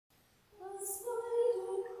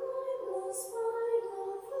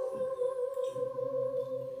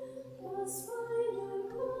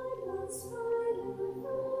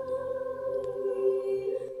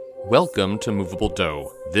Welcome to Movable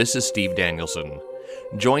Dough. This is Steve Danielson.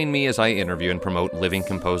 Join me as I interview and promote living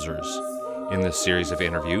composers. In this series of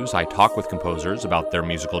interviews, I talk with composers about their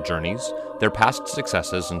musical journeys, their past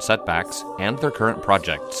successes and setbacks, and their current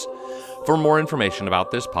projects. For more information about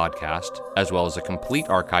this podcast, as well as a complete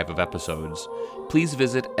archive of episodes, please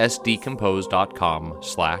visit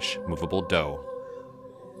sdcompose.com/movabledough.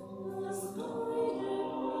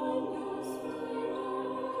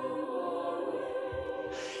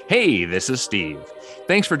 Hey, this is Steve.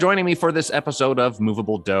 Thanks for joining me for this episode of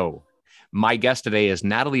Movable Dough. My guest today is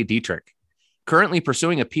Natalie Dietrich. Currently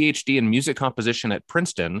pursuing a PhD in music composition at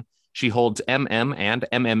Princeton, she holds MM and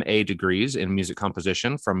MMA degrees in music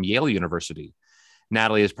composition from Yale University.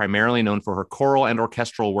 Natalie is primarily known for her choral and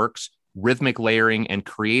orchestral works, rhythmic layering, and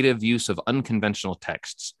creative use of unconventional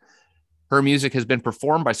texts. Her music has been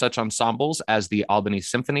performed by such ensembles as the Albany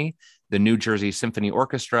Symphony, the New Jersey Symphony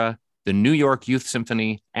Orchestra, the New York Youth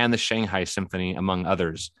Symphony, and the Shanghai Symphony, among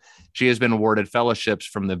others. She has been awarded fellowships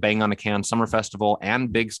from the Bang on a Can Summer Festival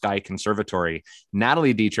and Big Sky Conservatory.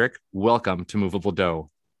 Natalie Dietrich, welcome to Movable Dough.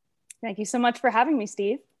 Thank you so much for having me,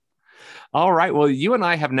 Steve. All right. Well, you and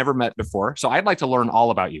I have never met before, so I'd like to learn all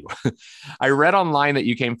about you. I read online that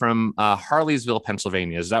you came from Harleysville,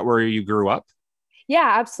 Pennsylvania. Is that where you grew up?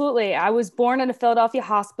 Yeah, absolutely. I was born in a Philadelphia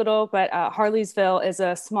hospital, but Harleysville is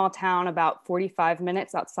a small town about 45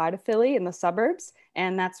 minutes outside of Philly in the suburbs.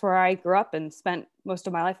 And that's where I grew up and spent most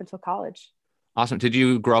of my life until college. Awesome. Did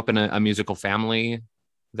you grow up in a musical family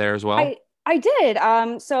there as well? I did.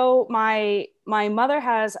 So my mother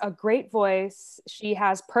has a great voice. She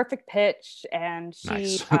has perfect pitch, and she,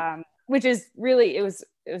 Nice. Which is really, it was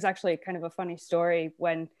actually kind of a funny story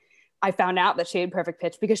when I found out that she had perfect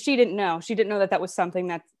pitch, because she didn't know that was something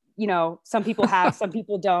that, you know, some people have, some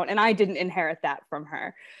people don't. And I didn't inherit that from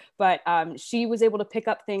her, but she was able to pick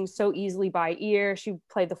up things so easily by ear. She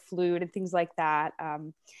played the flute and things like that.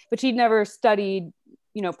 But she'd never studied,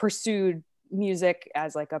 pursued music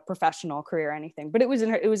as like a professional career or anything, but it was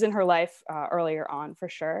in her life earlier on, for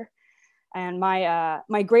sure. And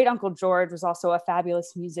my great uncle George was also a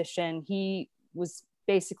fabulous musician. He was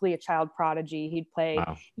basically a child prodigy. He played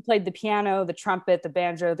the piano, the trumpet, the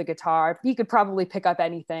banjo, the guitar. He could probably pick up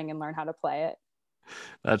anything and learn how to play it.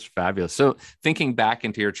 That's fabulous. So thinking back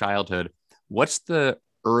into your childhood, what's the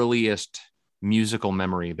earliest musical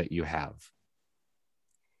memory that you have?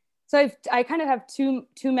 So I kind of have two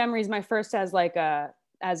memories. My first as a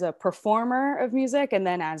performer of music, and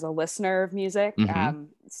then as a listener of music. Mm-hmm.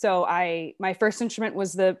 So my first instrument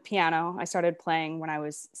was the piano. I started playing when I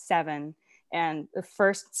was 7. And the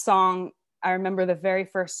first song, I remember the very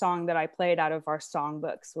first song that I played out of our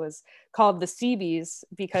songbooks was called The Seabees,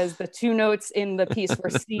 because the two notes in the piece were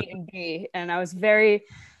C and B. And I was very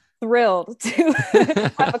thrilled to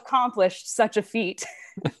have accomplished such a feat.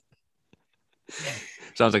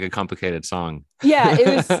 Sounds like a complicated song. Yeah,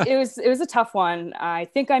 it was a tough one. I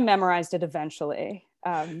think I memorized it eventually.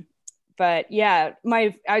 But yeah,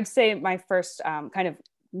 I'd say my first kind of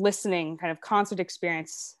listening, kind of concert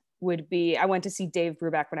experience would be, I went to see Dave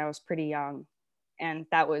Brubeck when I was pretty young. And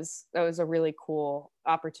that was a really cool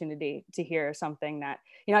opportunity to hear something that,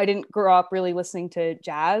 I didn't grow up really listening to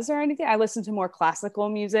jazz or anything. I listened to more classical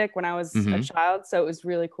music when I was a child. So it was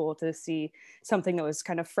really cool to see something that was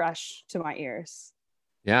kind of fresh to my ears.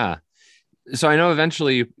 Yeah. So I know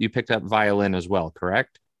eventually you picked up violin as well,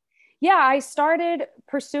 correct? Yeah, I started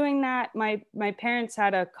pursuing that. My parents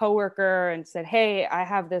had a coworker and said, "Hey, I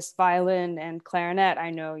have this violin and clarinet. I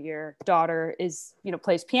know your daughter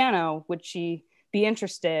plays piano. Would she be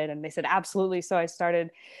interested?" And they said, "Absolutely." So I started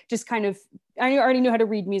I already knew how to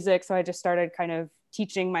read music. So I just started kind of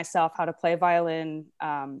teaching myself how to play violin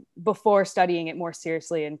before studying it more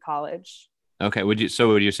seriously in college. Okay. Would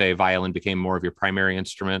you say violin became more of your primary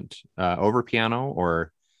instrument over piano,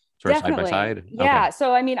 or sort of Definitely. side by side? Yeah. Okay.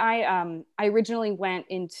 So, I mean, I originally went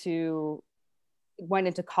into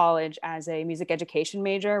college as a music education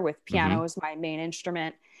major with piano as my main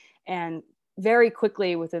instrument. And very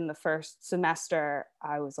quickly within the first semester,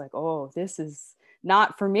 I was like, oh, this is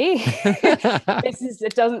not for me.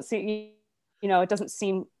 It doesn't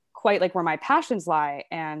seem quite like where my passions lie.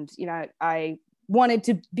 And, I wanted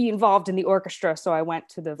to be involved in the orchestra. So I went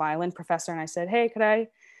to the violin professor and I said, "Hey, could I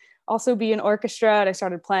also be in orchestra?" And I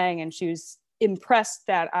started playing, and she was impressed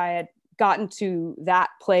that I had gotten to that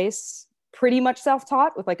place pretty much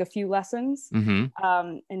self-taught with like a few lessons.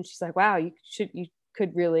 Mm-hmm. And she's like, "Wow, you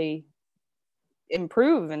could really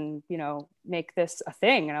improve and, make this a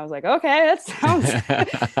thing." And I was like, "Okay, that sounds,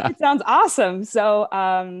 it sounds awesome." So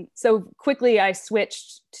quickly I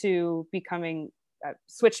switched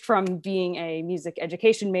from being a music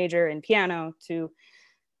education major in piano to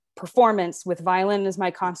performance with violin as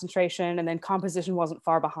my concentration, and then composition wasn't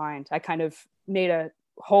far behind. I kind of made a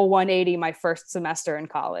whole 180 my first semester in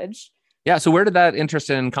college. Yeah. So where did that interest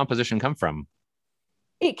in composition come from?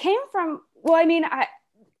 It came from, well, I mean,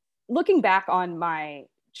 looking back on my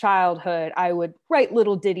childhood, I would write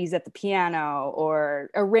little ditties at the piano or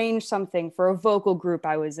arrange something for a vocal group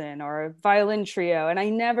I was in or a violin trio. And I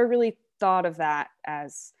never really thought of that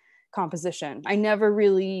as composition. I never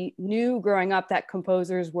really knew growing up that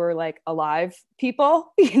composers were like alive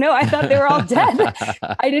people. You know, I thought they were all dead.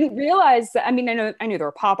 I didn't realize that. I mean, I knew there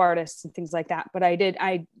were pop artists and things like that, but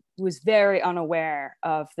I was very unaware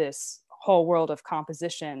of this whole world of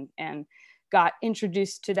composition and got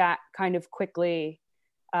introduced to that kind of quickly.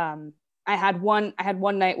 I had one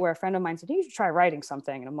night where a friend of mine said, "You should try writing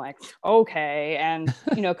something." And I'm like, okay. And,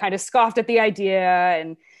 you know, kind of scoffed at the idea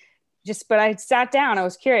and but I sat down, I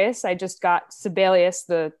was curious. I just got Sibelius,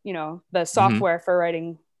 the software for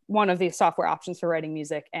writing, one of the software options for writing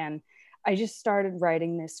music. And I just started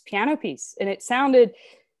writing this piano piece, and it sounded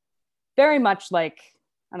very much like,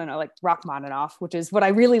 I don't know, like Rachmaninoff, which is what I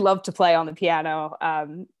really love to play on the piano.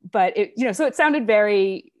 But it, so it sounded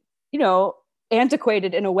very,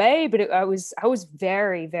 antiquated in a way, but I was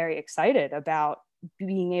very, very excited about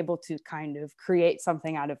being able to kind of create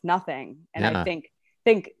something out of nothing. And I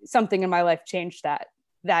think something in my life changed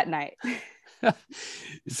that night.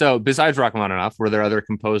 So besides Rachmaninoff, were there other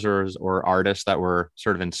composers or artists that were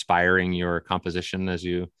sort of inspiring your composition as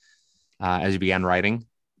you began writing?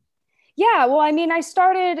 Yeah, well, I mean, I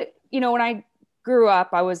started, when I grew up,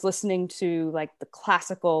 I was listening to like the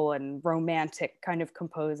classical and romantic kind of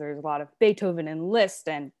composers, a lot of Beethoven and Liszt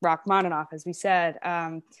and Rachmaninoff, as we said.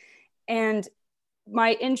 And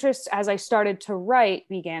my interest as I started to write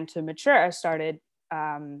began to mature. I started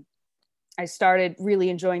really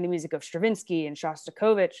enjoying the music of Stravinsky and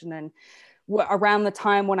Shostakovich. And then around the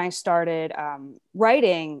time when I started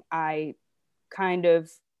writing, I kind of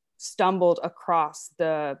stumbled across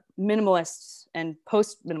the minimalist and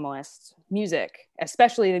post-minimalist music,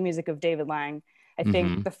 especially the music of David Lang. I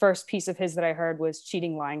think the first piece of his that I heard was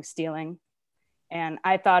Cheating, Lying, Stealing. And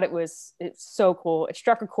I thought it's so cool. It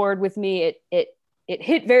struck a chord with me. It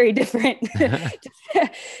hit very different,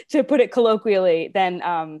 to put it colloquially, than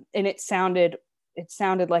and it sounded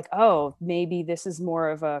like, oh, maybe this is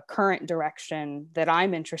more of a current direction that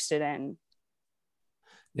I'm interested in.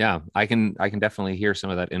 Yeah, I can definitely hear some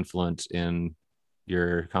of that influence in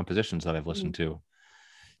your compositions that I've listened to.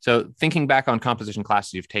 So thinking back on composition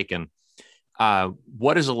classes you've taken,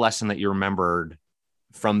 what is a lesson that you remembered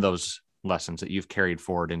from those lessons that you've carried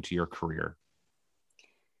forward into your career?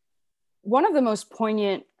 One of the most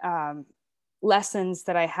poignant lessons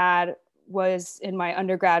that I had was in my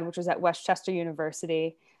undergrad, which was at West Chester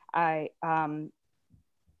University. I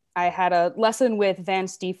had a lesson with Van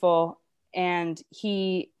Stiefel, and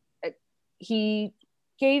he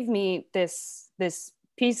gave me this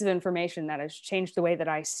piece of information that has changed the way that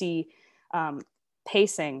I see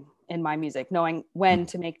pacing in my music, knowing when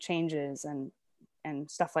to make changes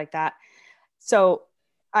and stuff like that. So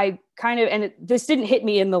I this didn't hit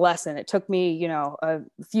me in the lesson. It took me, a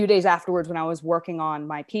few days afterwards when I was working on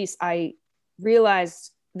my piece. I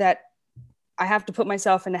realized that I have to put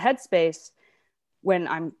myself in a headspace when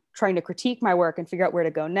I'm trying to critique my work and figure out where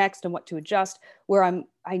to go next and what to adjust, where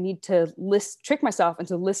I need to trick myself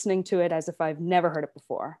into listening to it as if I've never heard it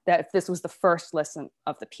before, that if this was the first listen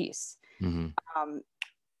of the piece.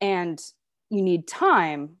 And you need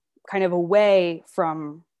time kind of away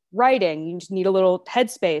from writing. You just need a little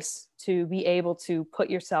headspace to be able to put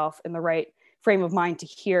yourself in the right frame of mind to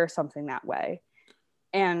hear something that way.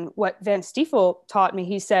 And what Van Stiefel taught me,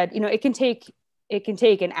 he said, it can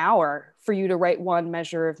take an hour for you to write one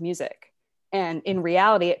measure of music. And in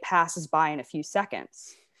reality, it passes by in a few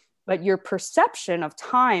seconds. But your perception of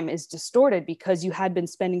time is distorted because you had been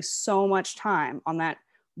spending so much time on that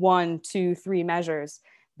 1, 2, 3 measures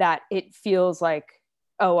that it feels like,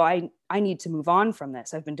 oh, I need to move on from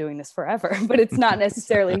this. I've been doing this forever, but it's not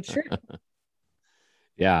necessarily true.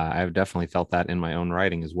 Yeah, I've definitely felt that in my own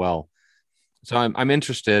writing as well. So I'm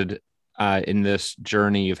interested in this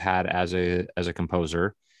journey you've had as a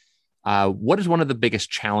composer. What is one of the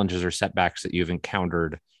biggest challenges or setbacks that you've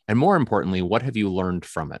encountered? And more importantly, what have you learned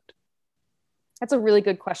from it? That's a really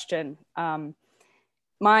good question.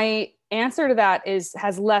 My answer to that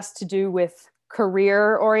has less to do with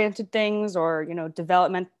career-oriented things or,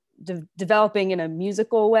 developing in a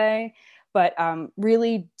musical way, but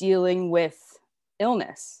really dealing with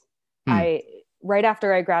illness. Right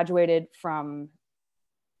after I graduated from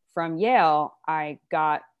Yale, I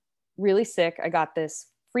got really sick. I got this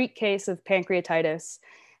freak case of pancreatitis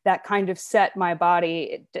that kind of set my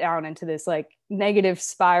body down into this like negative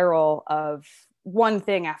spiral of one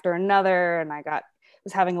thing after another. And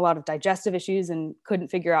was having a lot of digestive issues and couldn't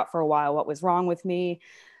figure out for a while what was wrong with me.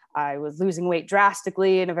 I was losing weight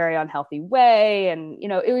drastically in a very unhealthy way. And,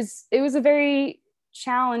 it was a very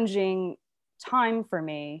challenging time for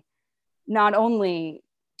me, not only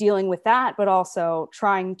dealing with that, but also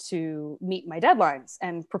trying to meet my deadlines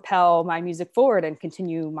and propel my music forward and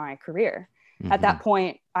continue my career. Mm-hmm. At that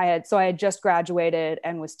point, I had just graduated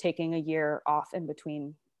and was taking a year off in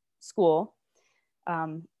between school.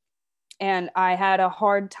 And I had a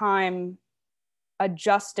hard time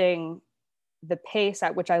adjusting the pace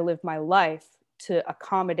at which I lived my life to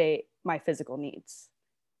accommodate my physical needs.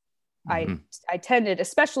 Mm-hmm. I tended,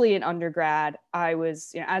 especially in undergrad, I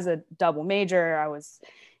was, as a double major, I was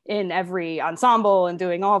in every ensemble and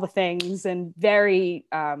doing all the things and very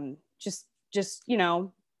just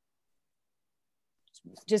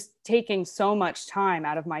taking so much time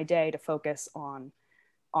out of my day to focus on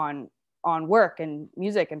work and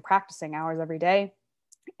music and practicing hours every day.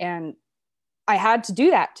 And I had to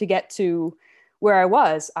do that to get to where I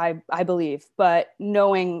was, I believe. But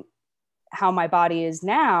knowing how my body is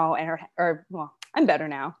now, well, I'm better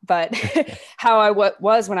now, but how I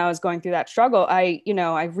was when I was going through that struggle, I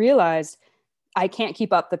realized I can't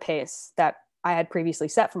keep up the pace that I had previously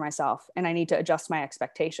set for myself, and I need to adjust my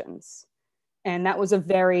expectations. And that was a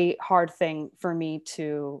very hard thing for me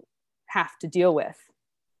to have to deal with.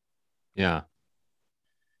 Yeah.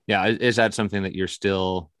 Yeah. Is that something that you're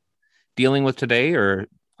still dealing with today? Or,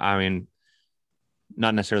 I mean,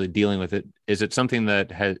 not necessarily dealing with it. Is it something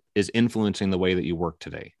that is influencing the way that you work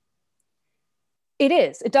today? It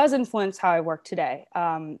is. It does influence how I work today.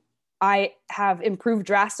 I have improved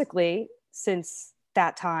drastically since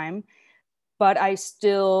that time, but I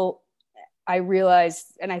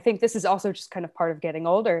realized, and I think this is also just kind of part of getting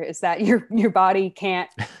older, is that your body can't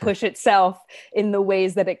push itself in the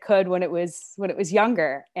ways that it could when it was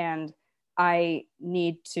younger. And I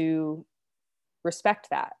need to respect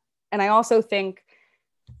that. And I also think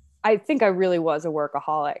I really was a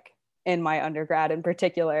workaholic in my undergrad in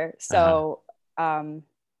particular. So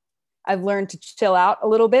I've learned to chill out a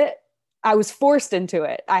little bit. I was forced into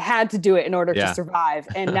it. I had to do it in order to survive.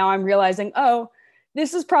 And now I'm realizing,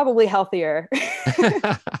 this is probably healthier.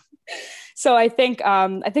 So I think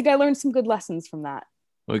I learned some good lessons from that.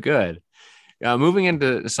 Well, good. Moving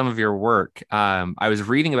into some of your work, I was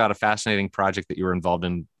reading about a fascinating project that you were involved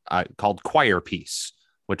in called Choir Piece,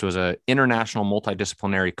 which was an international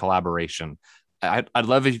multidisciplinary collaboration. I'd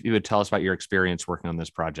love if you would tell us about your experience working on this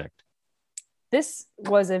project. This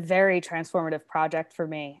was a very transformative project for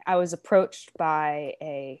me. I was approached by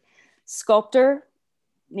a sculptor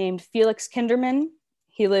named Felix Kinderman.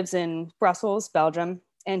 He lives in Brussels, Belgium,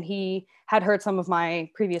 and he had heard some of my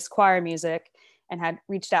previous choir music and had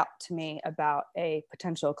reached out to me about a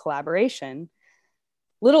potential collaboration.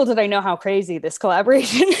 Little did I know how crazy this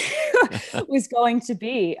collaboration was going to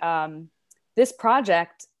be. This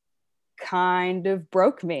project kind of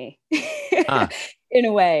broke me in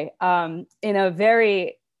a way,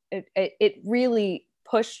 it really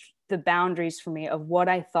pushed the boundaries for me of what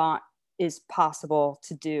I thought is possible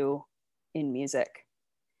to do in music.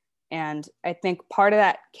 And I think part of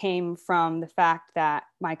that came from the fact that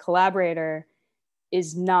my collaborator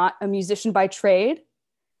is not a musician by trade.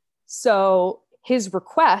 So his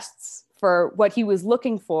requests for what he was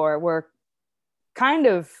looking for were kind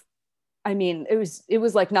of, it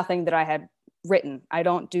was like nothing that I had written. I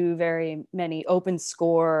don't do very many open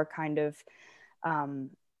score kind of,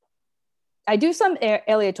 I do some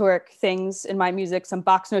aleatoric things in my music, some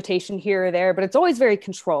box notation here or there, but it's always very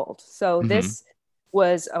controlled. So this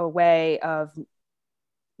was a way of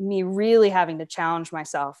me really having to challenge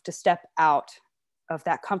myself to step out of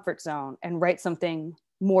that comfort zone and write something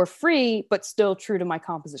more free, but still true to my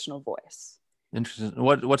compositional voice. Interesting.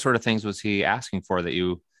 What sort of things was he asking for that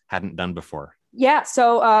you hadn't done before? Yeah.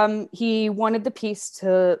 So he wanted the piece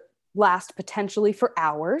to last potentially for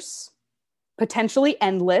hours, potentially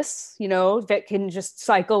endless, that can just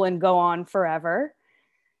cycle and go on forever.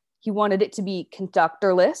 He wanted it to be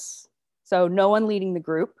conductorless, so no one leading the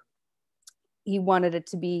group. He wanted it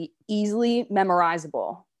to be easily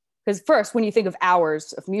memorizable. Because first, when you think of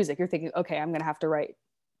hours of music, you're thinking, okay, I'm going to have to write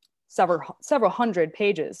several hundred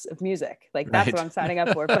pages of music. Like that's what I'm signing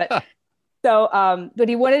up for. But but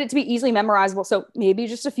he wanted it to be easily memorizable. So maybe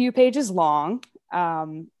just a few pages long,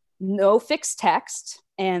 no fixed text,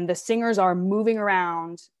 and the singers are moving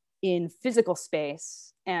around in physical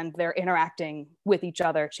space and they're interacting with each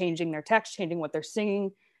other, changing their text, changing what they're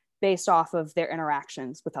singing based off of their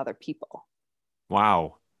interactions with other people.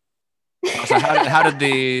 Wow. So how did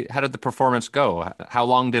the performance go? How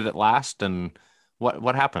long did it last, and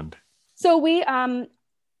what happened? So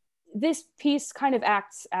this piece kind of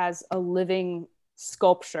acts as a living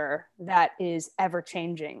sculpture that is ever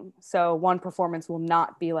changing. So one performance will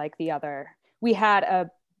not be like the other. We had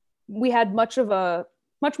much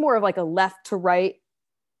more of like a left to right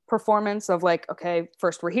performance of like, okay,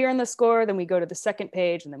 first we're here in the score, then we go to the second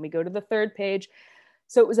page, and then we go to the third page.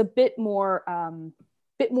 So it was a bit more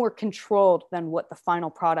controlled than what the final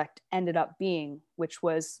product ended up being, which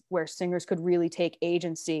was where singers could really take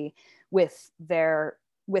agency with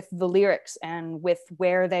the lyrics and with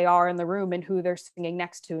where they are in the room and who they're singing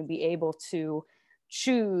next to, and be able to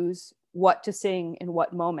choose what to sing in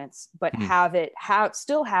what moments, but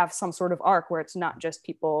still have some sort of arc where it's not just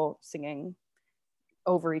people singing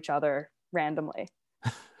over each other randomly.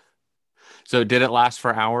 So did it last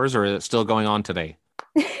for hours, or is it still going on today?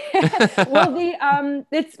 Well,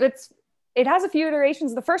 it has a few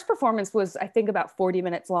iterations. The first performance was, I think, about 40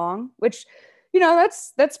 minutes long, which,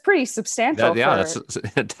 that's pretty substantial. That's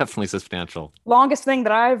definitely substantial. Longest thing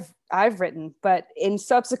that I've written. But in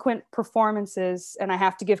subsequent performances, and I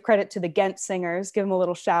have to give credit to the Ghent singers, give them a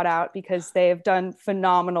little shout out, because they have done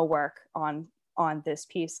phenomenal work on this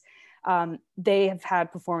piece. They have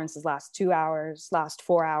had performances last 2 hours, last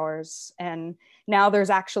 4 hours, and now there's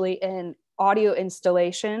actually an audio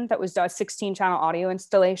installation that was a 16-channel audio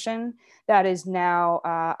installation that is now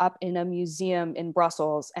up in a museum in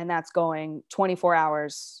Brussels, and that's going 24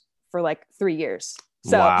 hours for like 3 years.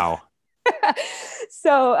 So, wow.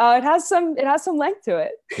 So it has some length to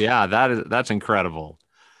it. Yeah, that's incredible.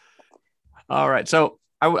 All right, so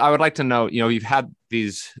I would like to know, you've had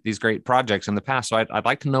these great projects in the past, so I'd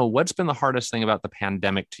like to know what's been the hardest thing about the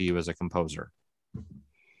pandemic to you as a composer.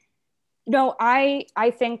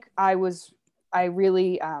 I think I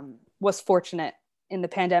really was fortunate in the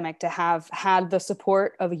pandemic to have had the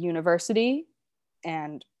support of a university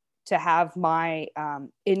and to have my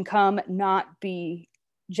income not be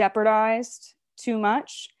jeopardized too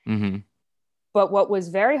much. Mm-hmm. But what was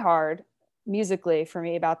very hard musically for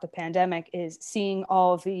me about the pandemic is seeing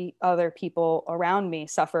all of the other people around me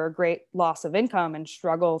suffer a great loss of income and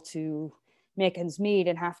struggle to make ends meet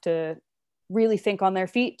and have to really think on their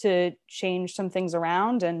feet to change some things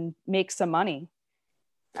around and make some money.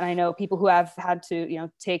 And I know people who have had to,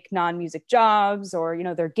 take non-music jobs, or,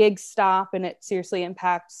 their gigs stop, and it seriously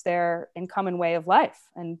impacts their income and way of life.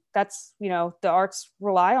 And that's, the arts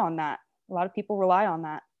rely on that. A lot of people rely on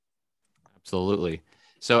that. Absolutely.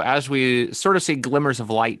 So as we sort of see glimmers of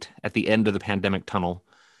light at the end of the pandemic tunnel,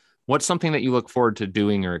 what's something that you look forward to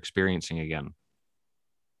doing or experiencing again?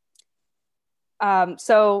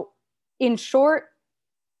 So in short,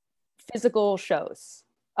 physical shows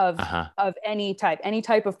of any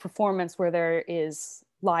type of performance where there is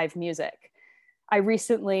live music. I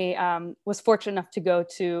recently was fortunate enough to go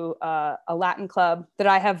to a Latin club that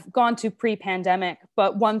I have gone to pre-pandemic,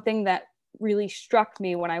 but one thing that really struck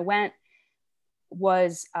me when I went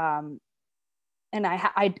was, and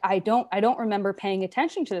I don't remember paying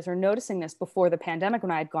attention to this or noticing this before the pandemic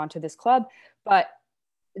when I had gone to this club, but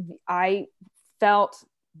I felt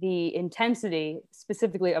the intensity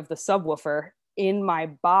specifically of the subwoofer in my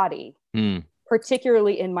body,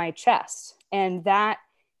 particularly in my chest. And that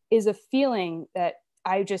is a feeling that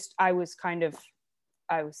I was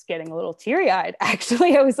getting a little teary-eyed.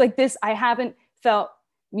 Actually, I was like I haven't felt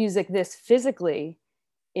music this physically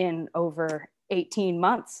in over 18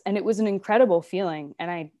 months. And it was an incredible feeling. And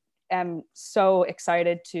I am so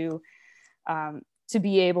excited to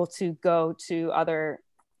be able to go to other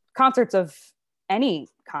concerts of any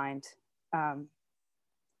kind.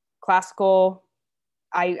 Classical.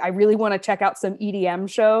 I really want to check out some EDM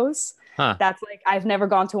shows. That's I've never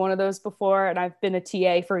gone to one of those before, and I've been a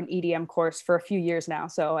TA for an EDM course for a few years now,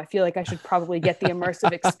 so I feel like I should probably get the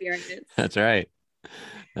immersive experience. That's right.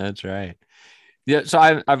 Yeah, so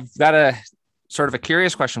I've got a sort of a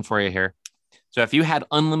curious question for you here. So if you had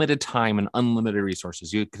unlimited time and unlimited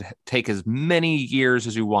resources, you could take as many years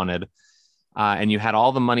as you wanted, and you had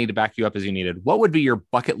all the money to back you up as you needed, what would be your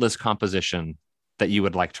bucket list composition that you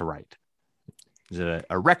would like to write? Is it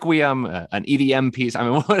a requiem, an EDM piece? I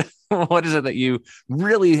mean, what is it that you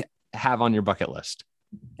really have on your bucket list?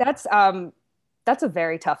 That's a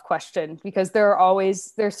very tough question, because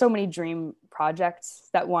there's so many dream projects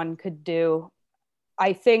that one could do.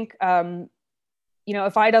 I think,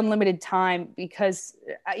 if I had unlimited time, because,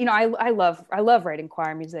 I love writing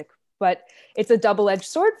choir music, but it's a double-edged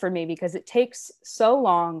sword for me, because it takes so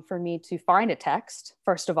long for me to find a text,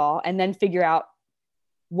 first of all, and then figure out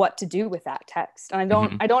what to do with that text. And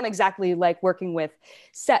I don't exactly like working with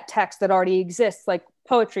set text that already exists, like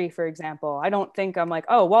poetry, for example. I don't think I'm like,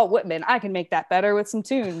 oh, Walt Whitman, I can make that better with some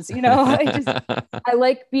tunes. I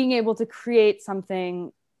like being able to create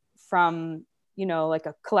something from, like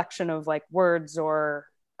a collection of like words or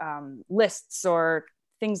lists or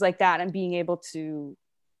things like that, and being able to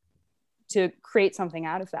create something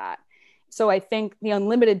out of that. So I think the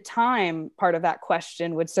unlimited time part of that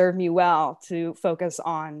question would serve me well to focus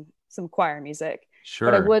on some choir music.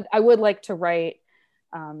 Sure. But I would like to write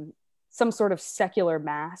some sort of secular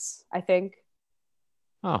mass, I think.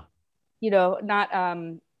 Oh. Not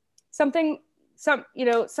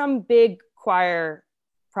some big choir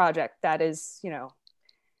project that is,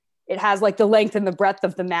 it has like the length and the breadth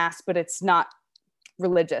of the mass, but it's not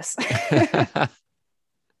religious.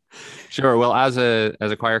 Sure. Well, as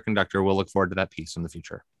a choir conductor, we'll look forward to that piece in the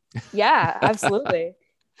future. Yeah, absolutely.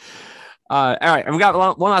 All right. I've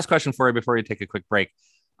got one last question for you before we take a quick break.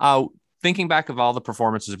 Thinking back of all the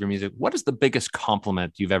performances of your music, what is the biggest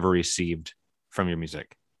compliment you've ever received from your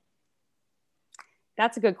music?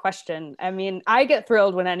 That's a good question. I mean, I get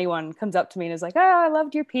thrilled when anyone comes up to me and is like, oh, I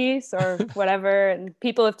loved your piece or whatever. And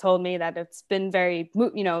people have told me that it's been very,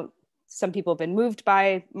 some people have been moved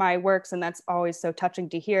by my works, and that's always so touching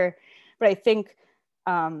to hear. But I think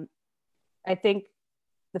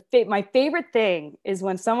my favorite thing is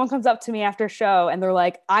when someone comes up to me after a show and they're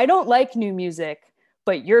like, I don't like new music,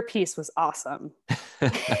 but your piece was awesome.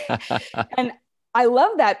 And I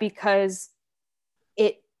love that because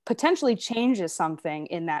it potentially changes something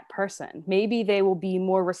in that person. Maybe they will be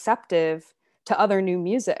more receptive to other new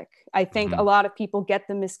music. I think a lot of people get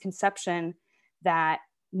the misconception that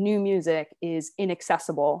new music is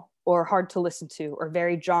inaccessible or hard to listen to or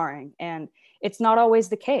very jarring. And it's not always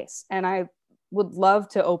the case. And I would love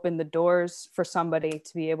to open the doors for somebody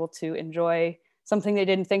to be able to enjoy something they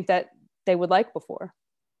didn't think that they would like before.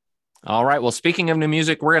 All right. Well, speaking of new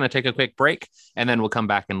music, we're going to take a quick break, and then we'll come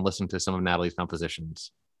back and listen to some of Natalie's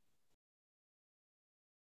compositions.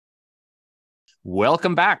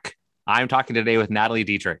 Welcome back. I'm talking today with Natalie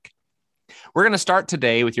Dietrich. We're going to start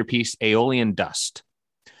today with your piece, Aeolian Dust.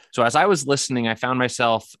 So as I was listening, I found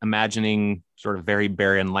myself imagining sort of very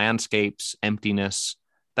barren landscapes, emptiness.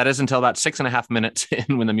 That is until about 6.5 minutes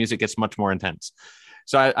in, when the music gets much more intense.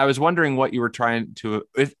 So I was wondering what you were trying to,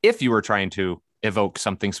 if you were trying to evoke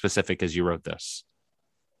something specific as you wrote this.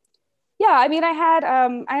 Yeah, I mean, I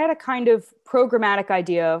had a kind of programmatic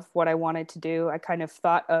idea of what I wanted to do. I kind of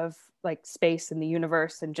thought of like space and the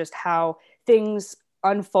universe and just how things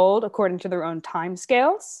unfold according to their own time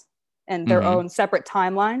scales and their own separate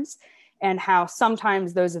timelines, and how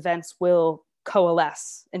sometimes those events will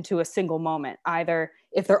coalesce into a single moment, either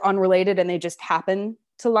if they're unrelated and they just happen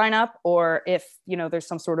to line up, or if, there's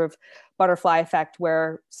some sort of butterfly effect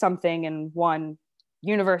where something in one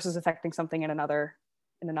universe is affecting something in another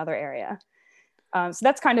area. So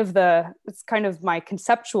that's kind of my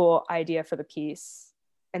conceptual idea for the piece.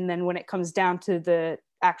 And then when it comes down to the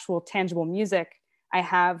actual tangible music, I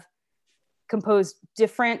have composed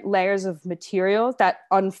different layers of material that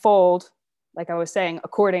unfold, like I was saying,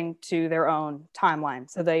 according to their own timeline.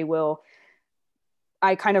 So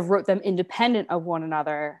I kind of wrote them independent of one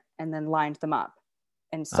another and then lined them up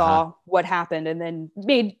and saw what happened, and then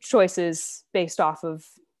made choices based off of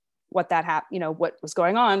what what was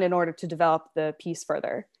going on in order to develop the piece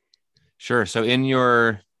further. Sure. So in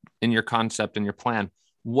your concept and your plan,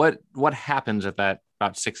 what happens at that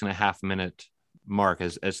about 6.5 minute mark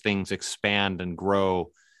as things expand and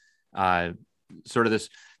grow, sort of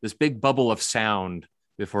this big bubble of sound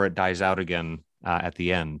before it dies out again at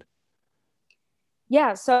the end?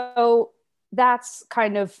 Yeah. So that's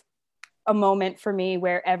kind of a moment for me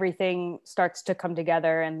where everything starts to come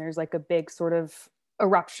together, and there's like a big sort of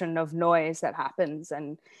eruption of noise that happens,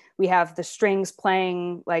 and we have the strings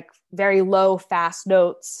playing like very low fast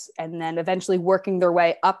notes and then eventually working their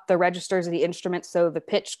way up the registers of the instrument, so the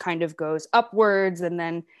pitch kind of goes upwards, and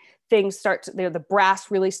then things start to, the brass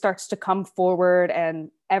really starts to come forward, and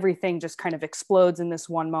everything just kind of explodes in this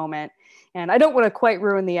one moment. And I don't want to quite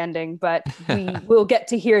ruin the ending, but we will get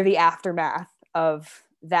to hear the aftermath of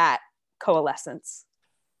that coalescence.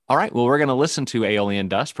 All right. Well, we're going to listen to Aeolian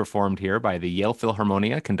Dust, performed here by the Yale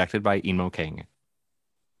Philharmonia, conducted by Inmo King.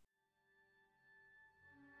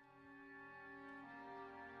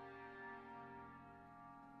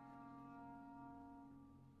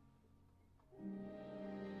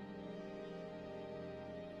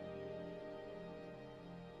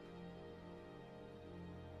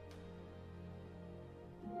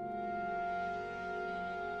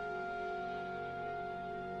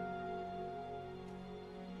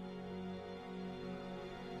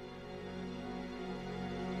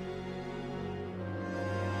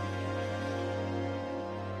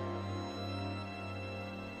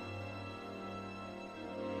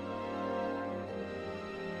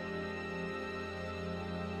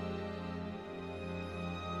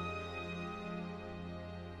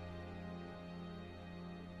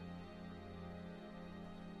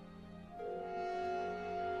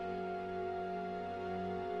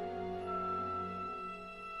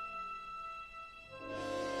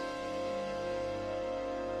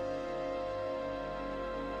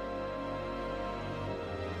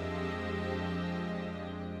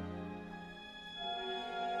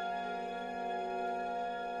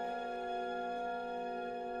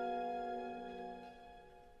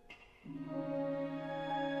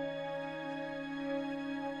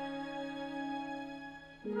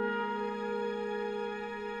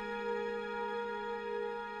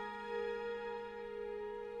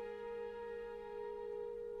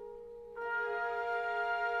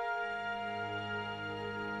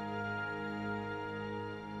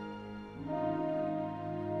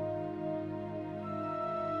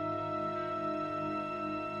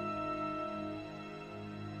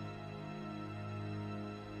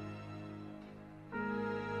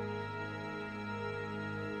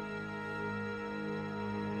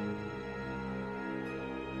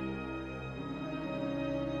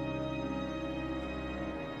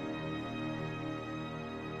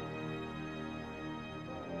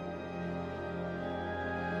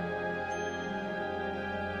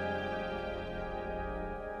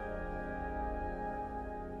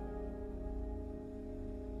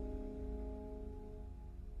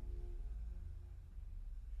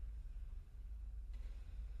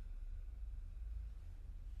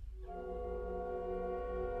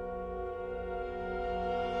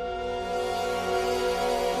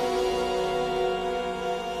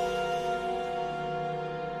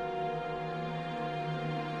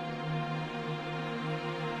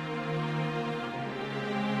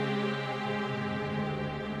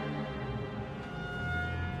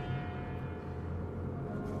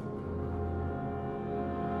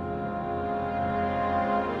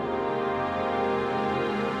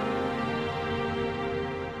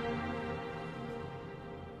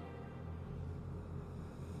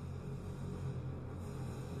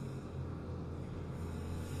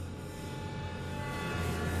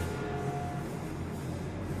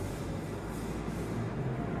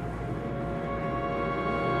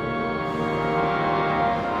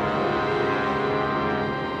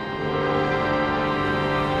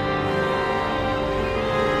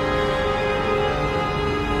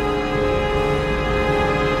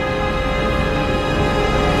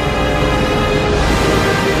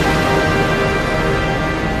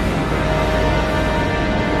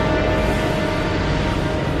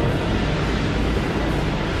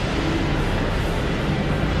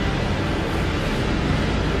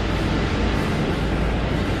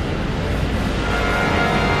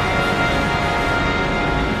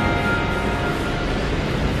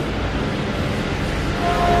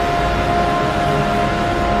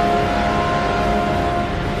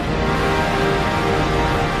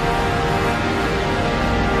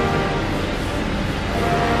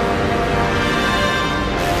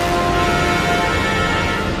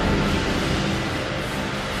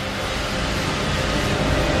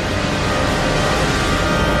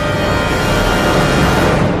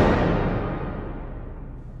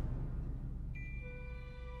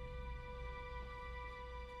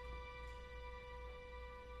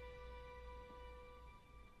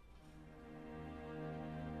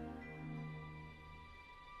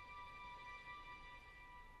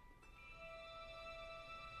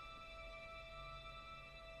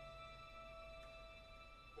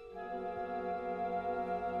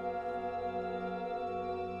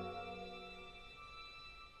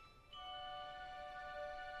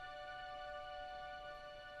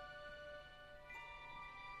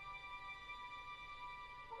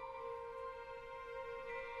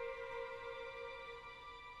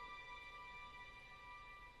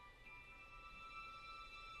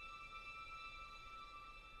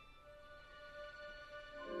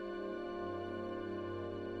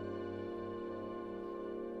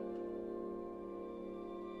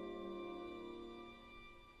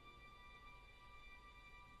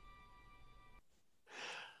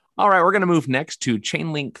 All right, we're going to move next to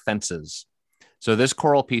chain link fences. So this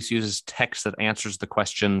choral piece uses text that answers the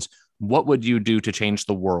questions, what would you do to change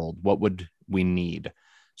the world? What would we need?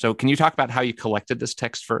 So can you talk about how you collected this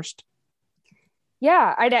text first?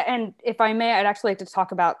 Yeah, and if I may, I'd actually like to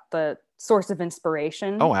talk about the source of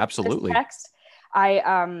inspiration Oh, for this absolutely. text.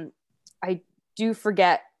 I do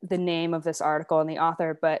forget the name of this article and the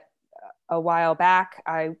author, but a while back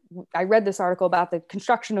I read this article about the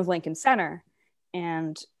construction of Lincoln Center,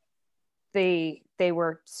 and they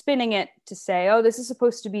were spinning it to say, oh, this is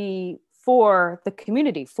supposed to be for the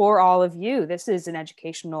community, for all of you. This is an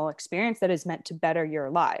educational experience that is meant to better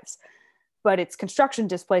your lives. But its construction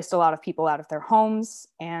displaced a lot of people out of their homes,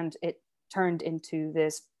 and it turned into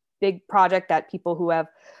this big project that people who have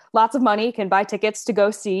lots of money can buy tickets to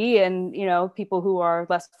go see, and people who are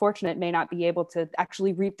less fortunate may not be able to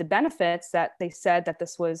actually reap the benefits that they said that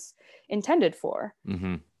this was intended for.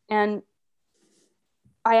 Mm-hmm. And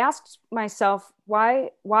I asked myself,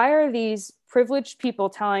 why are these privileged people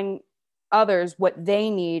telling others what they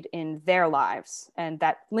need in their lives, and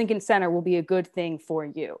that Lincoln Center will be a good thing for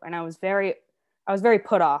you? And I was very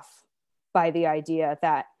put off by the idea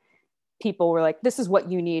that people were like, this is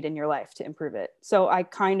what you need in your life to improve it. So I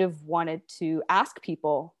kind of wanted to ask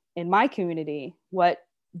people in my community what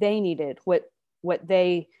they needed, what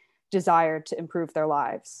they desired to improve their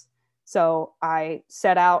lives. So I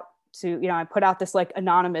set out to, I put out this like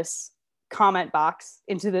anonymous comment box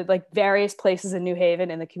into the like various places in New Haven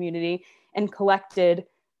in the community, and collected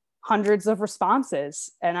hundreds of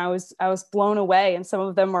responses. And I was blown away. And some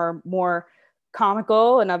of them are more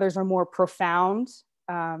comical and others are more profound.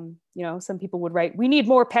 Some people would write, "We need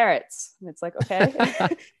more parrots." And it's like, okay.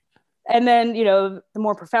 And then, the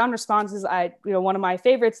more profound responses, one of my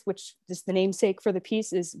favorites, which is the namesake for the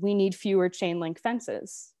piece, is, "We need fewer chain link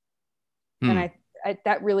fences." And I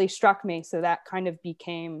that really struck me. So that kind of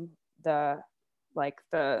became the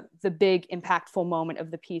big impactful moment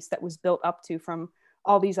of the piece that was built up to from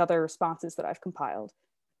all these other responses that I've compiled.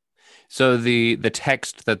 So the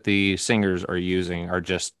text that the singers are using are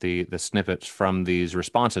just the snippets from these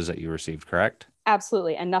responses that you received, correct?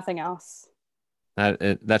 Absolutely, and nothing else.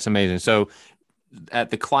 That's amazing. So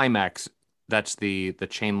at the climax, that's the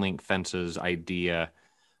chain link fences idea.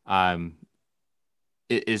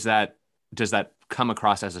 Is that, does that come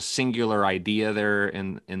across as a singular idea there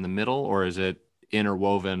in the middle, or is it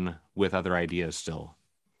interwoven with other ideas still?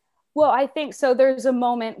 Well, I think so. There's a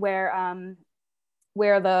moment where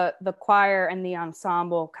the choir and the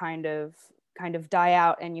ensemble kind of die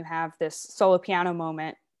out, and you have this solo piano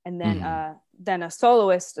moment, and then a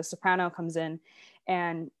soloist, a soprano, comes in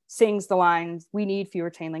and sings the lines, "We need fewer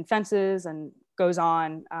chain link fences," and goes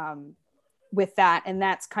on with that. And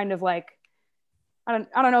that's kind of like, I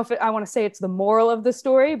don't know if I want to say it's the moral of the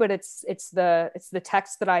story, but it's the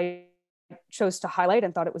text that I chose to highlight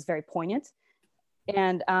and thought it was very poignant.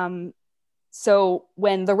 And so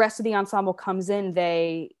when the rest of the ensemble comes in,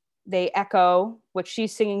 they echo what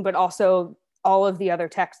she's singing, but also all of the other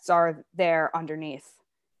texts are there underneath.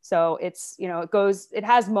 So it's, it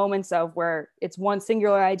has moments of where it's one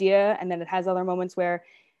singular idea, and then it has other moments where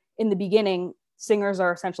in the beginning singers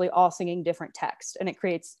are essentially all singing different text, and it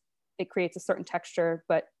creates a certain texture,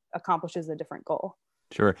 but accomplishes a different goal.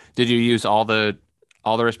 Sure. Did you use all the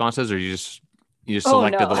responses, or you just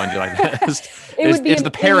selected the ones you like best? Is the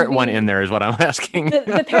parrot one in there, is what I'm asking?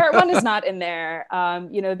 The parrot one is not in there.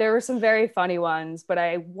 There were some very funny ones, but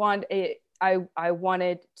I wanted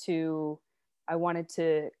to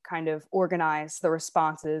kind of organize the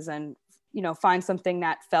responses and, find something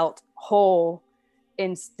that felt whole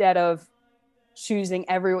instead of choosing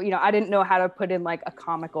everyone. I didn't know how to put in like a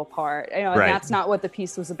comical part, and Right. that's not what the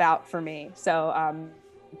piece was about for me. So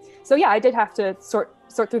yeah, I did have to sort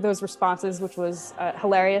through those responses, which was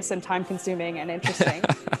hilarious and time consuming and interesting.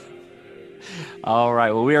 All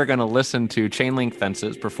right. Well, we are going to listen to Chain Link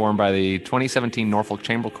Fences, performed by the 2017 Norfolk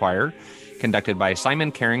Chamber Choir, conducted by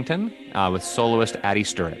Simon Carrington, with soloist Addie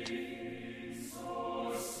Sturrett.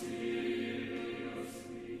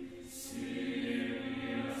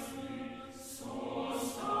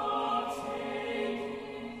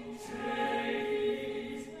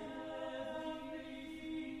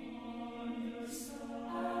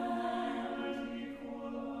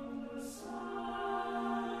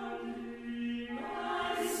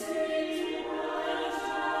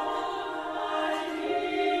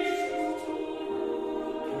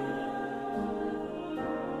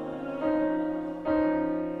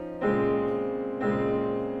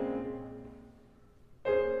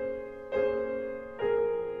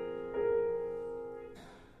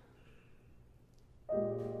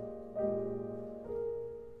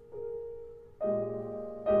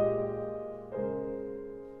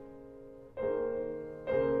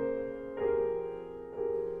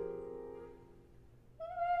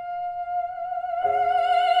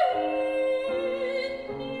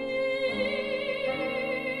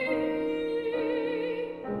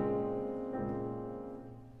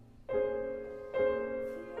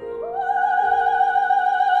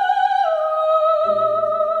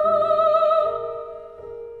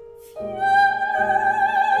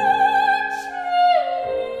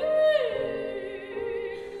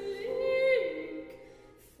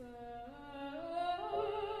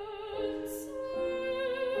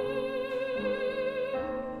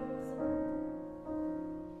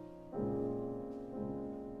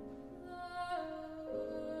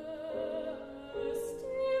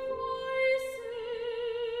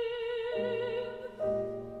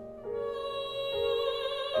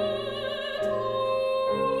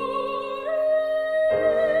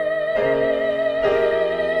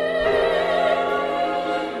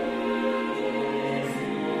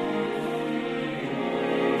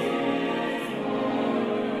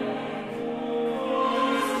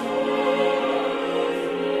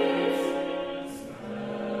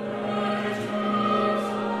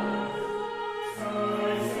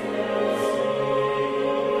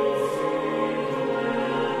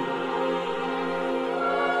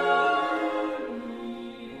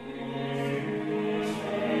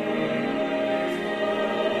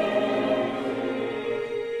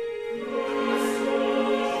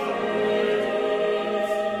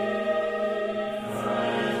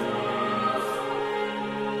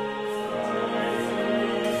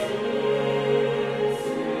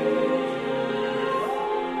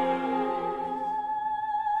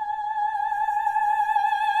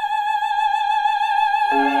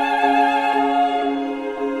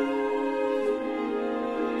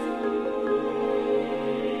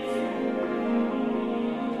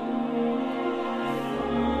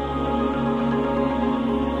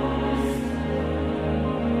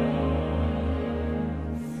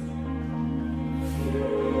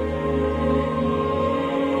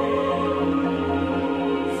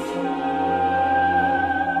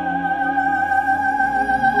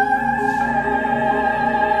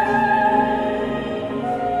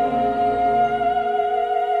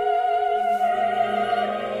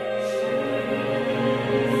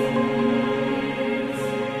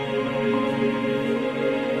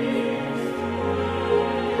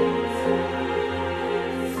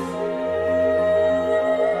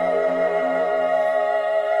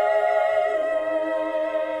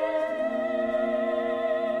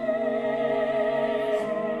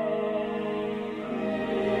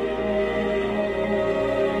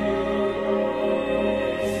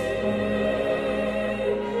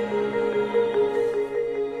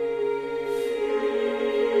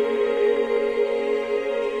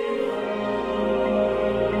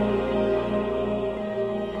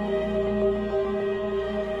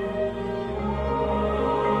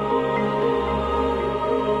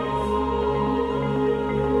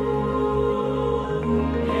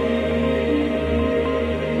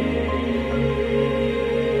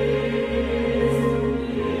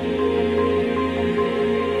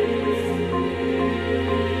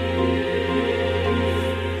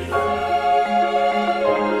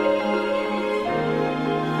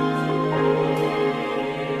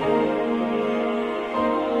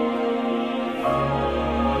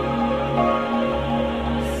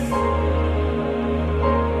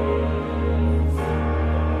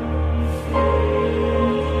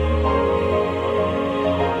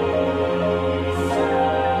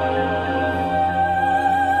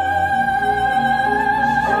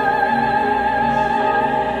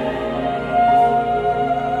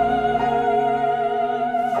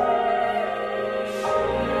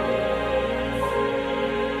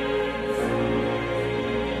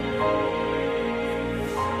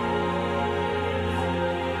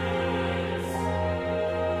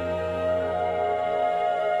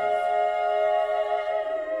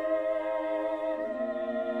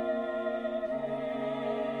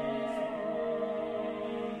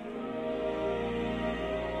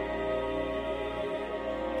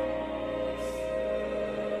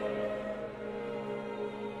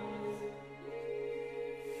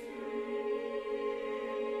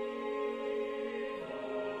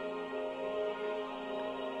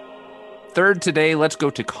 Third today, let's go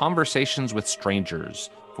to Conversations with Strangers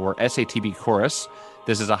for SATB Chorus.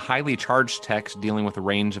 This is a highly charged text dealing with a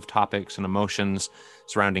range of topics and emotions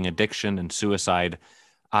surrounding addiction and suicide.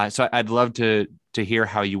 So I'd love to hear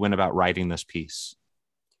how you went about writing this piece.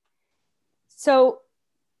 So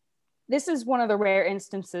this is one of the rare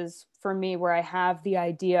instances for me where I have the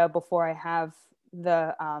idea before I have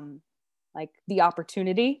the the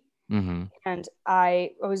opportunity. Mm-hmm. And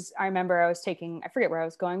I remember I was taking, I forget where I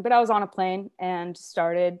was going, but I was on a plane and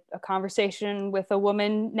started a conversation with a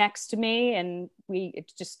woman next to me. And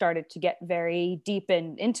it just started to get very deep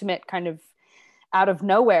and intimate, kind of out of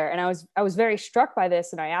nowhere. And I was very struck by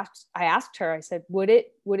this. And I asked her, I said, would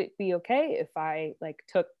it be okay if I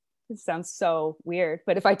took, it sounds so weird,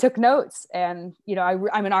 but if I took notes? And,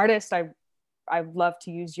 I'm an artist. I love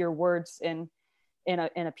to use your words in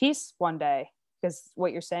a piece one day, because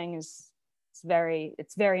what you're saying is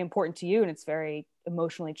it's very important to you, and it's very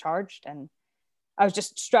emotionally charged. And I was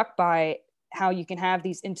just struck by how you can have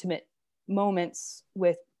these intimate moments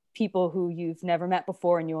with people who you've never met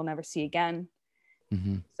before and you will never see again.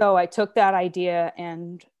 Mm-hmm. So I took that idea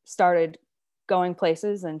and started going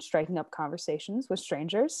places and striking up conversations with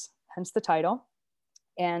strangers, hence the title.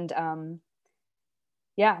 And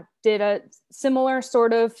did a similar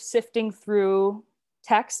sort of sifting through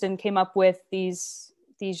text and came up with these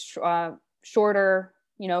shorter,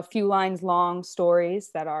 few lines long stories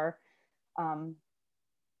that are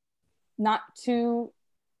not too,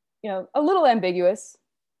 a little ambiguous.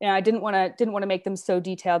 I didn't want to make them so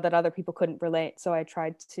detailed that other people couldn't relate. So I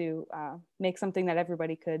tried to make something that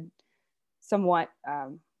everybody could somewhat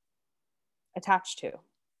attach to.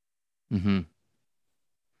 Mm-hmm.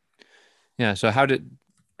 Yeah. So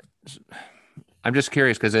I'm just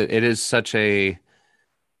curious, because it is such a,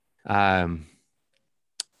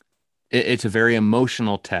 it's a very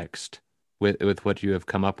emotional text with what you have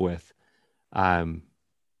come up with.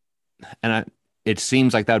 It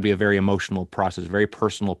seems like that would be a very emotional process, very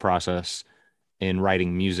personal process in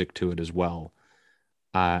writing music to it as well.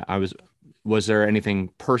 Was there anything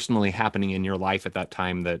personally happening in your life at that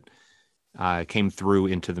time that came through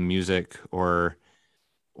into the music, or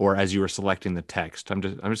as you were selecting the text? I'm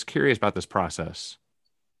just curious about this process.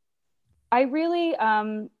 I really,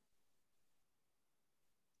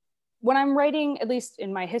 when I'm writing, at least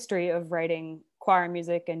in my history of writing choir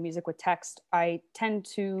music and music with text, I tend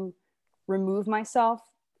to remove myself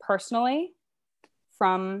personally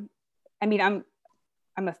from, I'm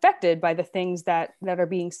affected by the things that are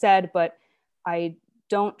being said, but I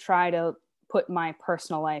don't try to put my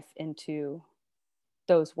personal life into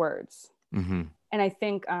those words. Mm-hmm. And I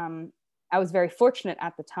think I was very fortunate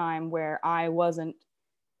at the time where I wasn't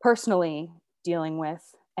personally dealing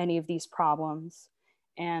with any of these problems.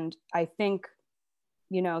 And I think,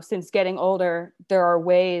 since getting older, there are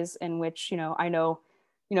ways in which, I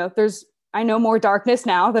know more darkness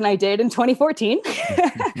now than I did in 2014,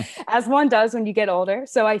 as one does when you get older.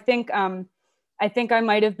 So I think I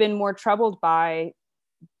might have been more troubled by,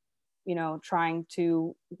 trying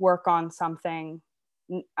to work on something.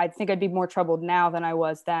 I think I'd be more troubled now than I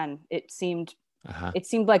was then. It seemed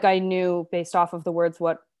like I knew, based off of the words,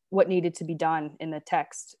 what needed to be done in the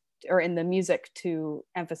text or in the music to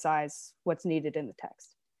emphasize what's needed in the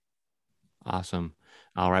text. Awesome.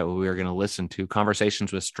 All right. Well, we are going to listen to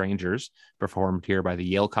Conversations with Strangers, performed here by the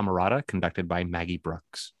Yale Camerata, conducted by Maggie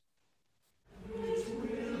Brooks.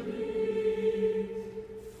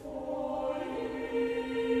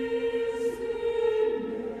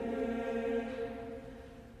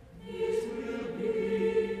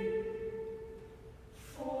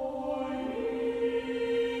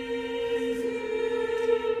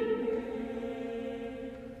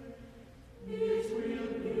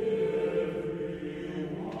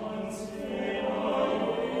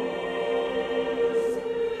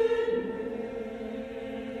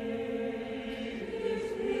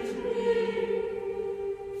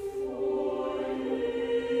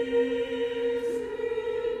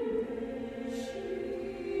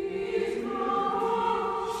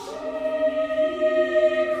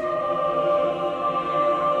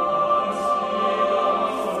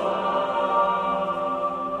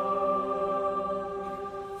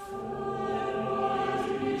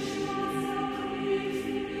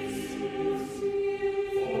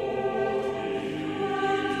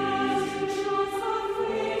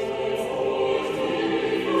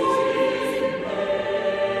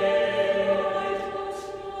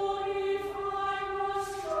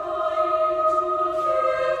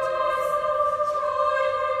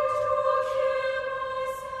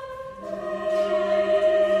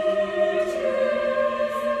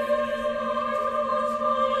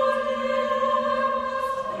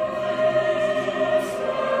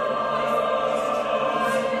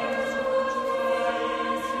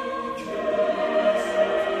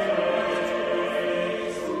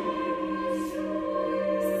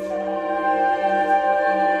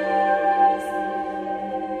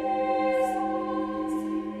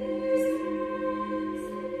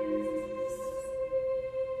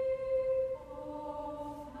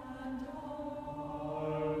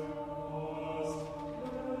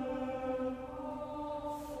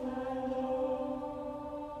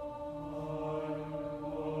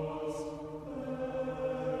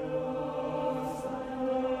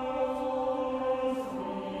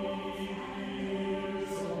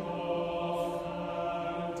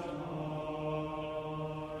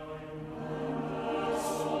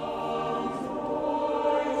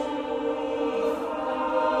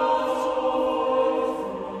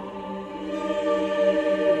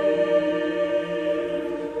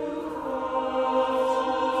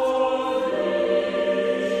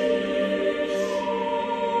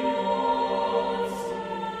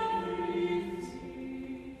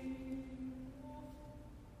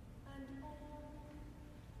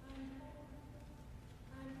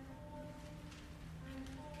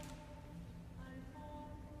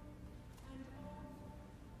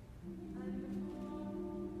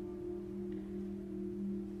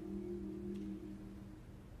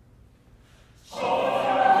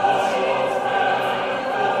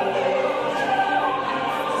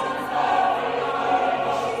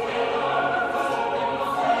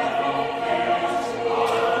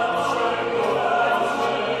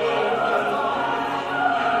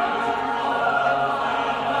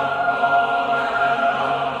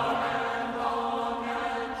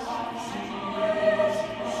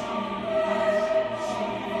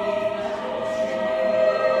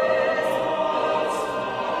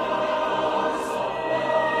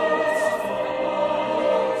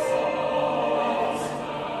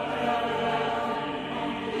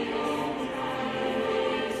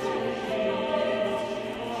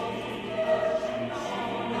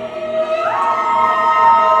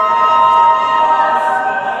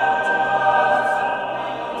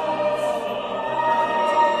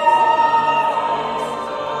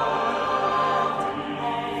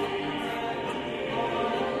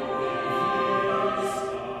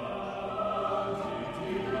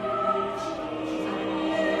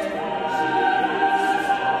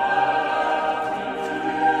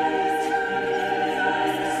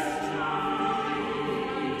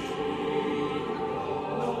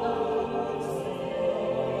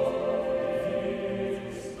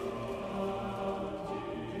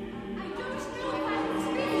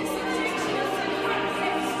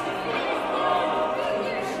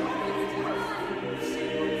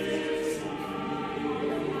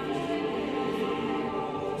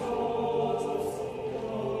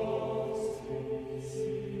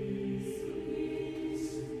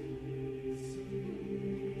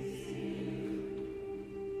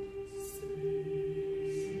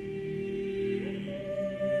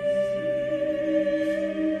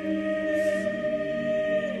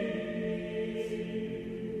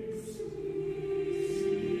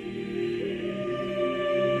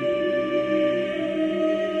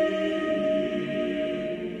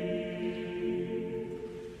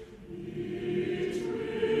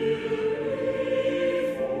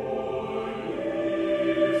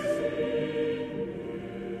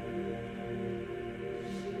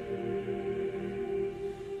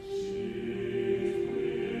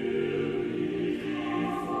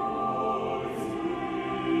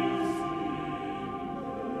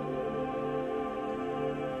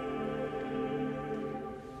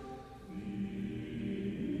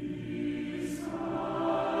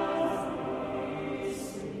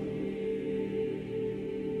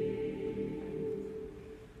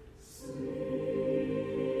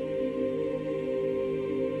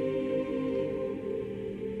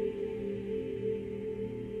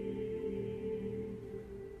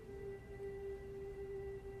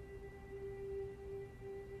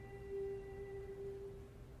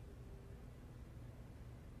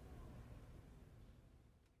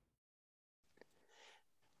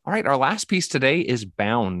 All right, our last piece today is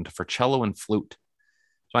Bound for cello and flute.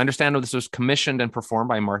 So I understand this was commissioned and performed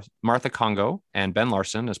by Martha Congo and Ben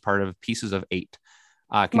Larson as part of Pieces of Eight.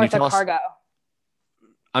 Can Martha you tell Cargo. us?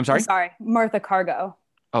 I'm sorry? Sorry, Martha Cargo.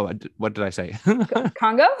 Oh, what did I say?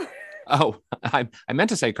 Congo? Oh, I meant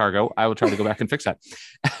to say cargo. I will try to go back and fix that.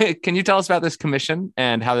 Can you tell us about this commission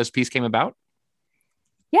and how this piece came about?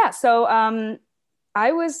 Yeah, so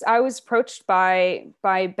I was approached by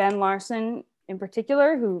Ben Larson in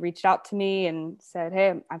particular, who reached out to me and said, "Hey,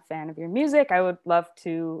 I'm a fan of your music. I would love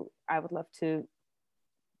to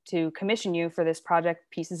commission you for this project,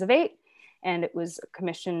 Pieces of Eight." And it was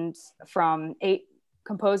commissioned from 8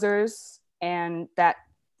 composers, and that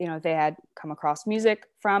they had come across music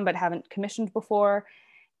from but haven't commissioned before.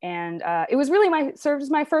 And it was really served as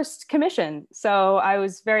my first commission. So I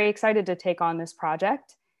was very excited to take on this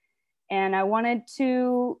project. And I wanted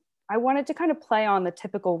to kind of play on the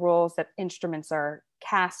typical roles that instruments are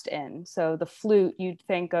cast in. So the flute you'd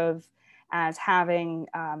think of as having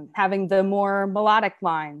the more melodic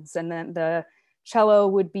lines, and then the cello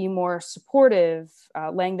would be more supportive,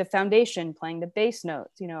 laying the foundation, playing the bass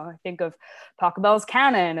notes. I think of Pachelbel's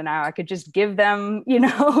canon, and I could just give them,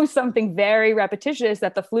 something very repetitious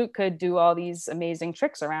that the flute could do all these amazing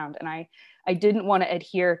tricks around. And I didn't want to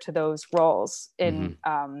adhere to those roles in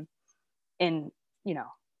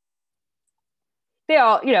they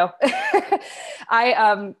all, they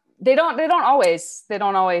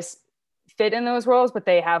don't always fit in those roles, but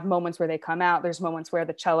they have moments where they come out. There's moments where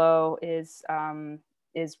the cello is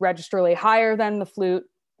registerly higher than the flute.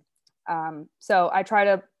 So I try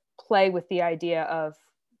to play with the idea of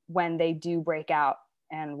when they do break out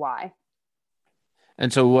and why.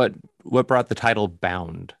 And so what brought the title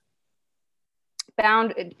Bound?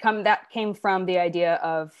 Bound, that came from the idea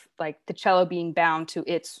of like the cello being bound to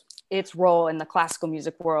its role in the classical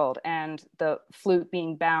music world, and the flute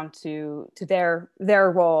being bound to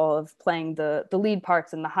their role of playing the lead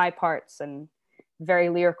parts and the high parts and very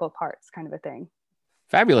lyrical parts, kind of a thing.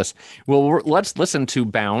 Fabulous. Well, let's listen to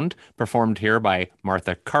Bound, performed here by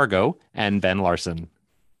Martha Cargo and Ben Larson.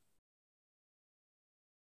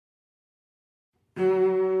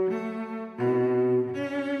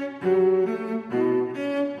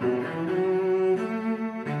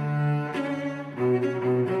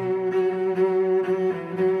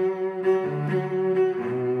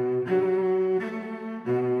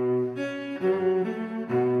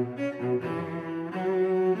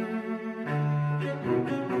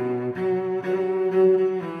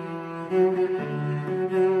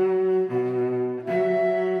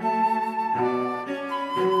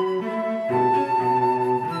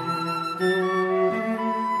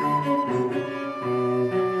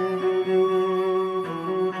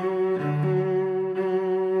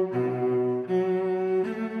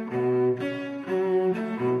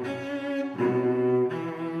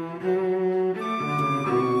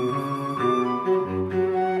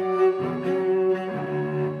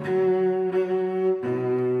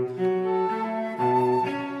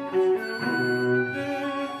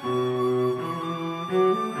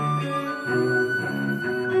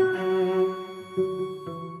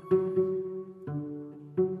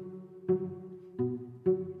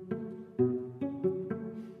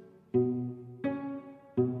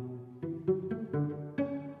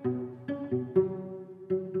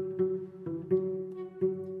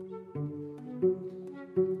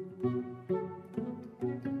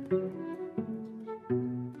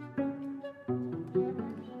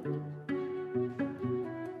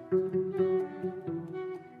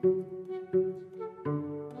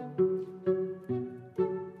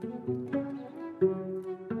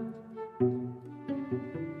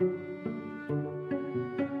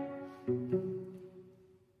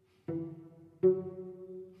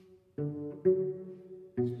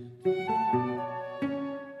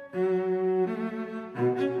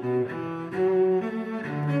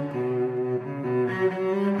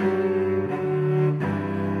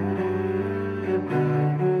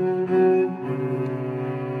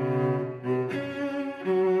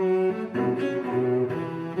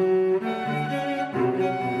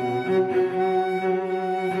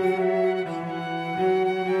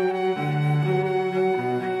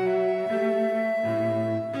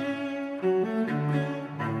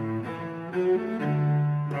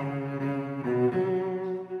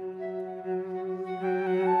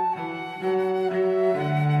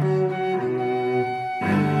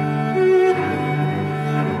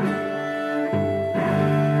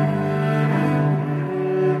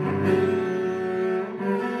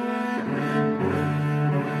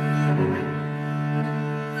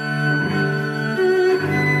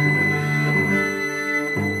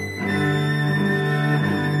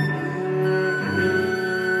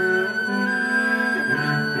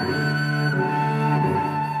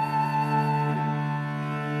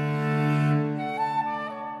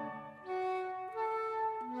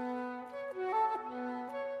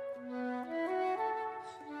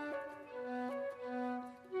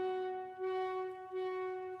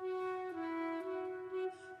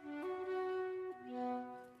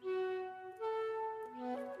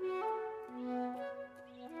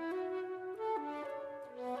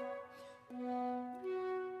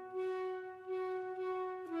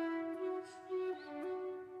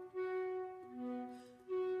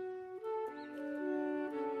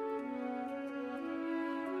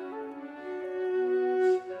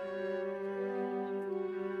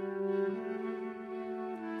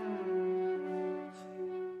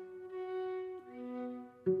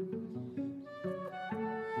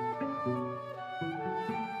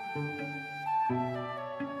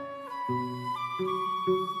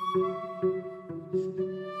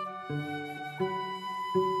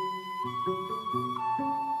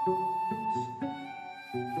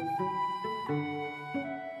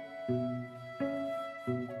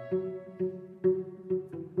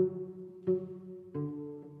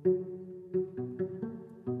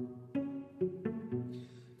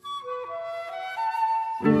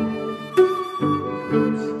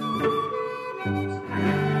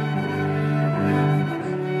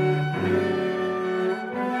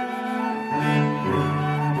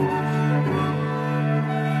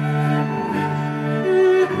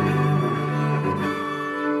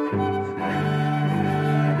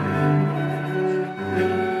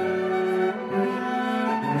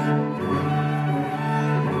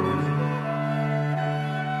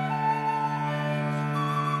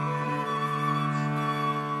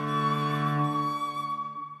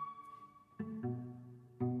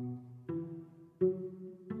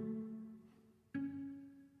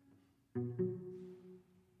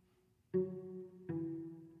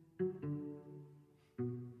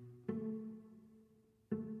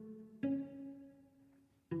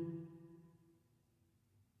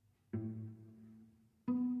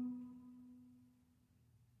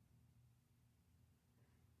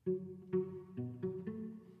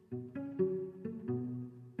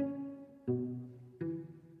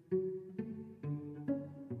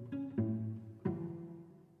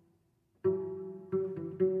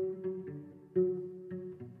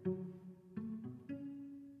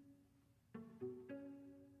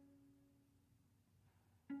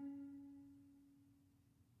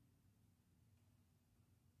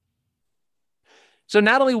 So,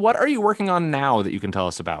 Natalie, what are you working on now that you can tell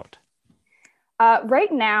us about? Right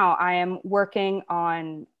now, I am working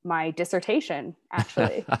on my dissertation.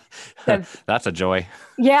 Actually, so, That's a joy.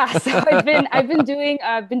 yeah. So I've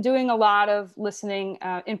been doing a lot of listening,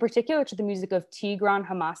 in particular, to the music of Tigran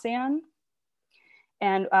Hamasyan.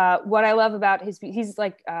 And what I love about he's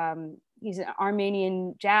an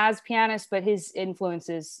Armenian jazz pianist, but his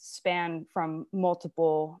influences span from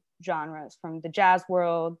multiple genres, from the jazz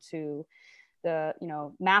world to the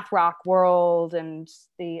math rock world, and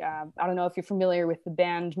the I don't know if you're familiar with the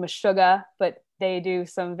band Meshuggah, but they do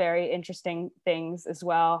some very interesting things as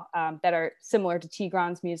well, that are similar to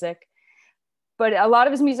Tigran's music. But a lot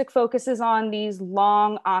of his music focuses on these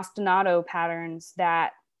long ostinato patterns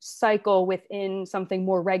that cycle within something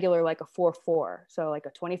more regular, like a 4/4. So like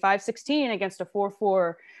a 25/16 against a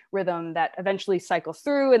 4/4 rhythm that eventually cycles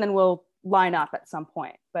through and then will line up at some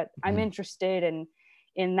point. But I'm interested in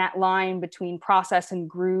that line between process and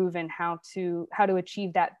groove, and how to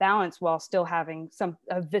achieve that balance while still having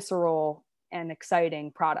a visceral and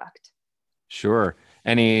exciting product. Sure.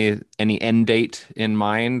 Any end date in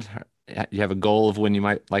mind? You have a goal of when you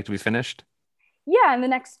might like to be finished? Yeah, in the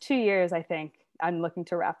next 2 years, I think I'm looking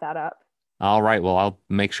to wrap that up. All right. Well, I'll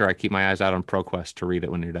make sure I keep my eyes out on ProQuest to read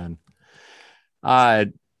it when you're done.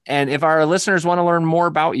 And if our listeners want to learn more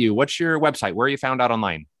about you, what's your website? Where are you found out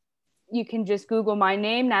online? You can just Google my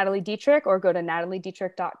name, Natalie Dietrich, or go to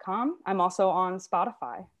nataliedietrich.com. I'm also on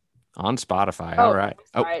Spotify. On Spotify. All right.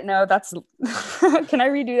 Sorry. No, that's, can I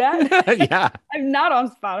redo that? Yeah. I'm not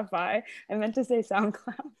on Spotify. I meant to say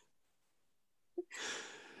SoundCloud.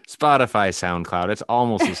 Spotify, SoundCloud. It's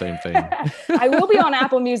almost the same thing. I will be on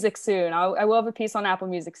Apple Music soon. I will have a piece on Apple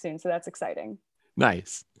Music soon. So that's exciting.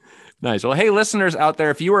 Nice. Well, hey, listeners out there,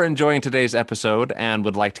 if you are enjoying today's episode and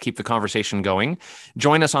would like to keep the conversation going,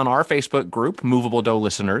 join us on our Facebook group, Movable Do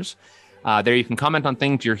Listeners. There you can comment on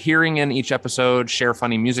things you're hearing in each episode, share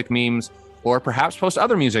funny music memes, or perhaps post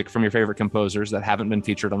other music from your favorite composers that haven't been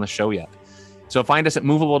featured on the show yet. So find us at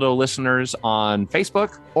Movable Do Listeners on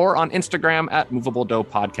Facebook or on Instagram at Movable Do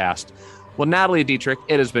Podcast. Well, Natalie Dietrich,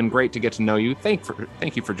 it has been great to get to know you. Thank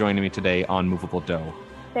you for joining me today on Movable Do.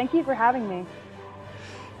 Thank you for having me.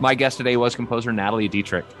 My guest today was composer Natalie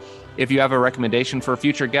Dietrich. If you have a recommendation for a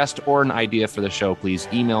future guest or an idea for the show, please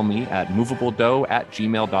email me at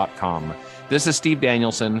movabledo@gmail.com. This is Steve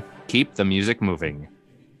Danielson. Keep the music moving.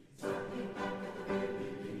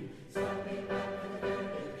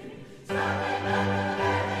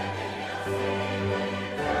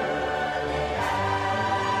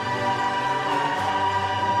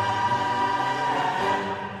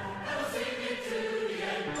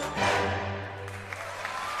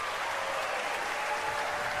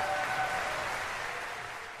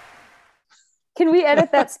 Can we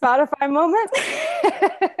edit that Spotify moment?